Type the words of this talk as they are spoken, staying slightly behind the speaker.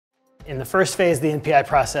In the first phase of the NPI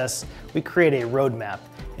process, we create a roadmap.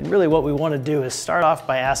 And really what we want to do is start off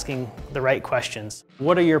by asking the right questions.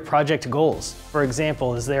 What are your project goals? For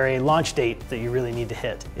example, is there a launch date that you really need to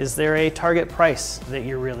hit? Is there a target price that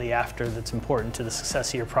you're really after that's important to the success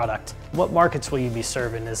of your product? What markets will you be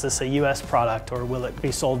serving? Is this a US product or will it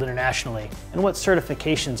be sold internationally? And what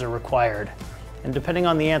certifications are required? And depending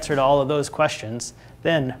on the answer to all of those questions,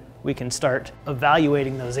 then we can start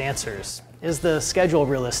evaluating those answers. Is the schedule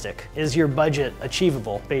realistic? Is your budget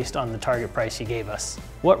achievable based on the target price you gave us?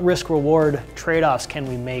 What risk-reward trade-offs can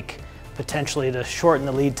we make potentially to shorten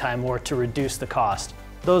the lead time or to reduce the cost?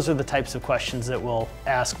 Those are the types of questions that we'll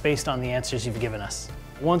ask based on the answers you've given us.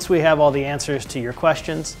 Once we have all the answers to your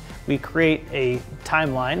questions, we create a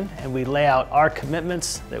timeline and we lay out our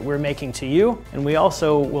commitments that we're making to you, and we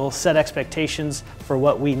also will set expectations for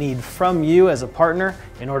what we need from you as a partner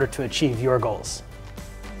in order to achieve your goals.